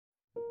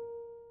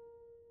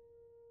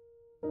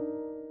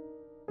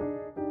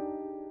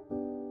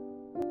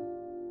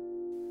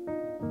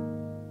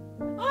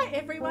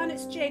everyone,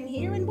 it's Jen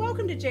here and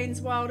welcome to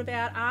Jen's World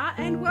About Art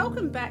and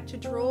welcome back to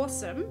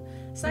Drawsome.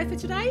 So for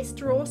today's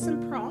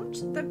Drawsome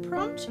prompt, the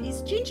prompt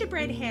is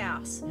gingerbread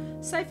house.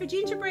 So for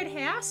gingerbread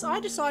house, I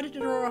decided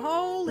to draw a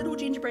whole little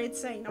gingerbread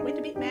scene. I went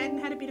a bit mad and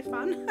had a bit of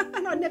fun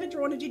and I'd never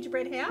drawn a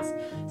gingerbread house.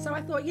 So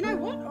I thought, you know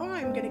what,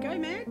 I'm going to go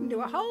mad and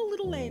do a whole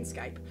little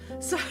landscape.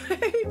 So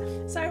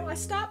I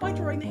start by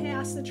drawing the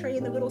house, the tree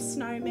and the little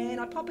snowman.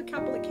 I pop a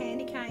couple of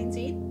candy canes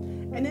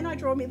in and then I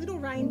draw my little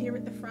reindeer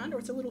at the front, or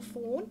it's a little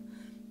fawn.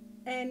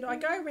 And I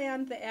go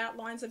around the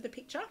outlines of the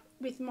picture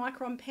with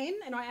micron pen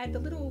and I add the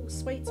little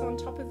sweets on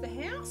top of the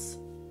house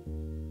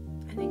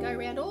and then go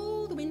around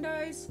all the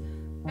windows,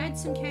 add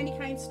some candy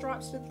cane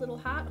stripes with a little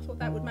heart. I thought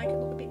that would make it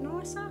look a bit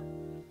nicer.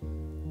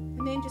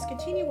 And then just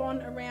continue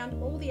on around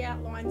all the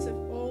outlines of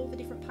all the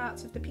different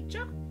parts of the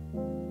picture.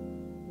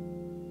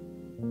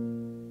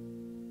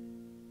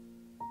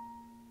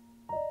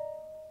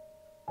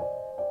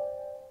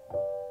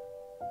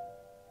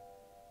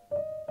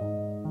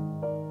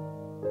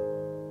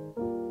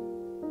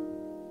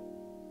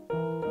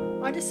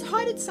 I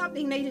decided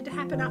something needed to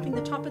happen up in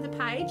the top of the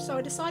page, so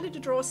I decided to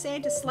draw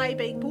Santa's sleigh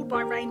being pulled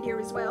by reindeer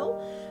as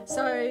well.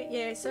 So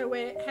yeah, so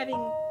we're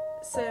having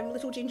some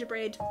little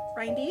gingerbread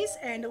reindeers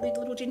and a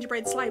little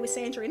gingerbread sleigh with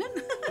Santa in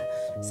it.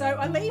 So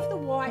I leave the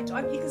white,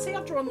 you can see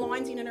I've drawn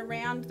lines in and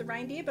around the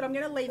reindeer, but I'm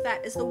going to leave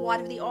that as the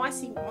white of the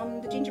icing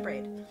on the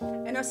gingerbread.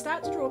 And I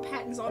start to draw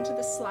patterns onto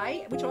the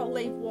sleigh, which I'll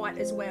leave white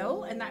as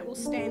well, and that will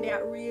stand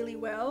out really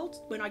well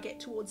when I get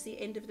towards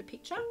the end of the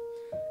picture.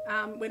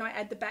 When I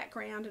add the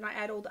background and I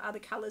add all the other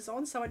colours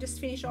on. So I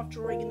just finish off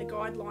drawing in the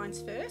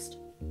guidelines first.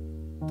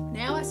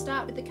 Now I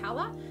start with the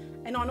colour,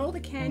 and on all the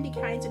candy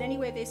canes and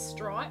anywhere there's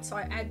stripes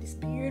I add this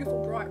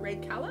beautiful bright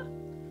red colour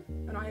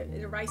and I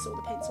erase all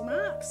the pencil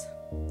marks.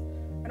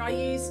 And I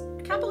use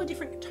a couple of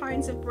different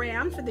tones of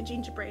brown for the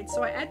gingerbread,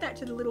 so I add that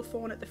to the little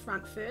fawn at the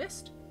front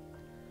first.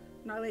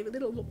 And I leave a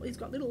little, he's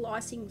got little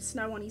icing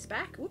snow on his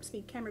back. Whoops,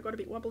 my camera got a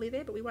bit wobbly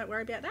there, but we won't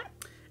worry about that.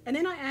 And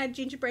then I add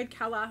gingerbread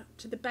colour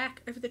to the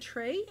back of the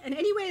tree, and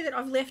anywhere that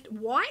I've left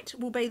white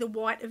will be the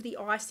white of the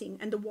icing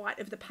and the white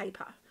of the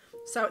paper.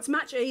 So it's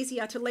much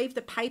easier to leave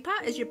the paper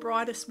as your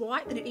brightest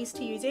white than it is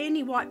to use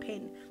any white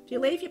pen. If you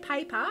leave your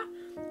paper,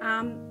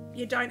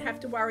 you don't have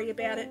to worry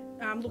about it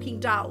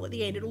looking dull at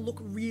the end. It'll look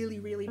really,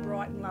 really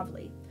bright and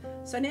lovely.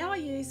 So now I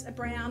use a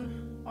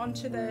brown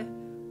onto the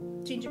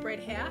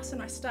gingerbread house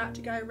and I start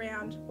to go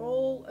around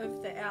all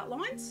of the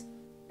outlines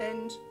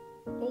and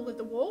all of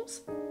the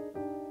walls.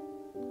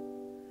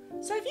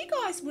 So if you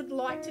guys would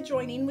like to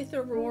join in with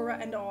Aurora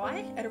and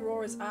I at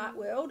Aurora's Art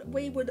World,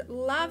 we would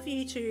love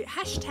you to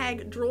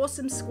hashtag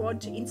Drawsome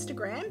Squad to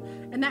Instagram,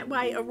 and that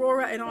way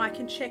Aurora and I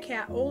can check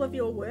out all of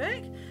your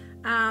work.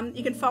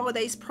 You can follow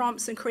these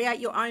prompts and create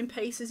your own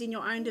pieces in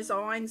your own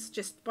designs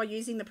just by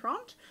using the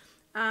prompt.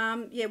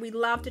 Yeah, we'd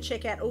love to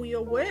check out all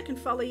your work and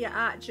follow your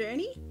art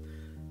journey.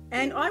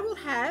 And I will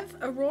have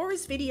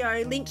Aurora's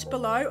video linked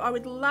below. I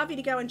would love you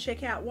to go and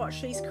check out what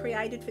she's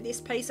created for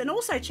this piece, and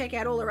also check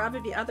out all her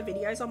other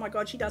videos. Oh my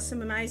God, she does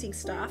some amazing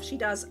stuff. She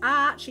does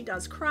art, she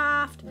does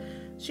craft,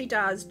 she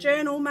does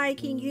journal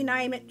making, you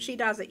name it, she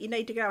does it. You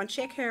need to go and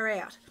check her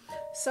out.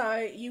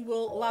 So you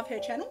will love her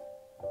channel.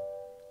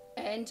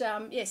 And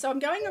yeah, so I'm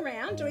going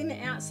around doing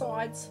the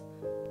outsides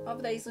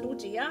of these little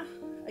deer.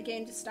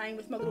 Again, just staying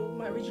with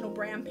my original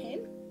brown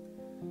pen.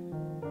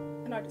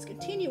 And I just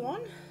continue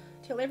on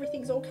till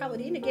everything's all coloured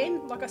in.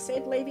 Again, like I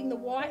said, leaving the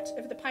white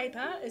of the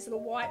paper as the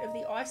white of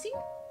the icing.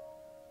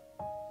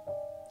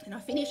 And I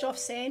finish off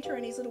Santa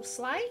and his little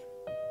sleigh.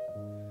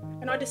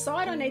 And I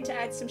decide I need to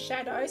add some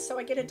shadows, so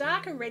I get a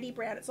darker reddy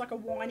brown, it's like a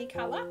winey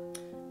colour,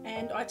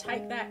 and I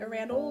take that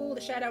around all the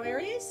shadow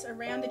areas,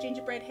 around the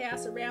gingerbread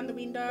house, around the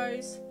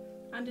windows,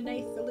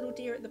 underneath the little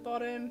deer at the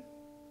bottom,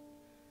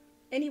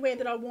 anywhere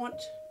that I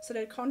want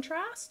sort of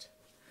contrast.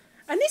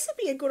 And this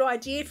would be a good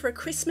idea for a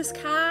Christmas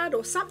card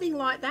or something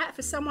like that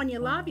for someone you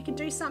love. You can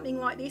do something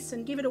like this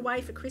and give it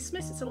away for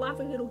Christmas. It's a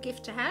lovely little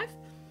gift to have.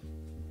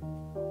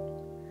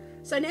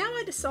 So now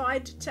I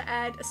decide to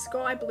add a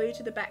sky blue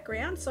to the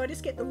background. So I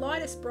just get the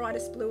lightest,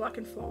 brightest blue I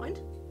can find.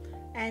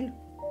 And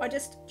I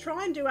just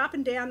try and do up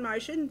and down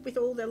motion with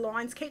all the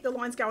lines. Keep the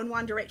lines going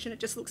one direction. It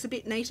just looks a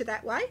bit neater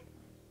that way.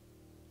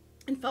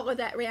 And follow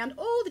that around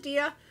all the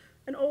deer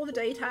and all the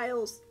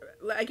details.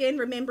 Again,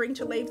 remembering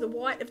to leave the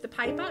white of the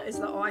paper as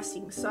the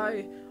icing,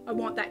 so I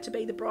want that to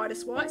be the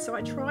brightest white, so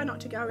I try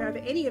not to go over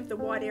any of the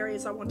white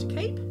areas I want to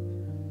keep,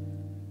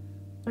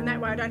 and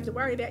that way I don't have to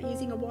worry about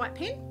using a white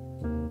pen.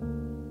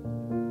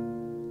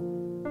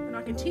 And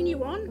I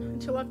continue on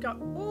until I've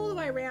got all the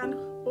way around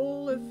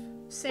all of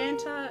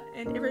Santa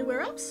and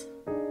everywhere else.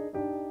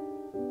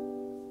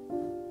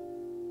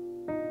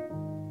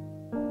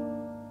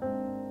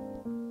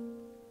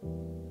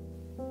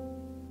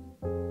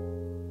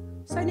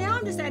 So now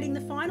I'm just adding the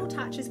final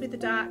touches with the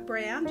dark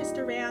brown just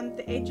around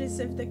the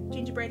edges of the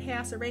gingerbread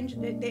house, around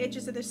the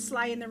edges of the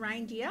sleigh and the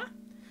reindeer.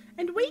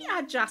 And we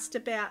are just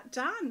about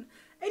done.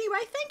 Anyway,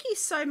 thank you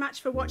so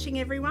much for watching,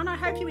 everyone. I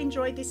hope you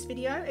enjoyed this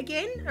video.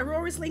 Again,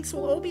 Aurora's links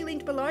will all be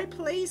linked below.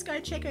 Please go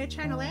check her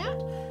channel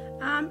out.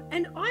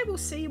 And I will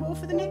see you all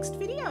for the next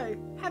video.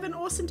 Have an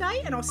awesome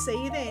day, and I'll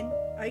see you then.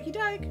 Okie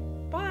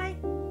doke. Bye.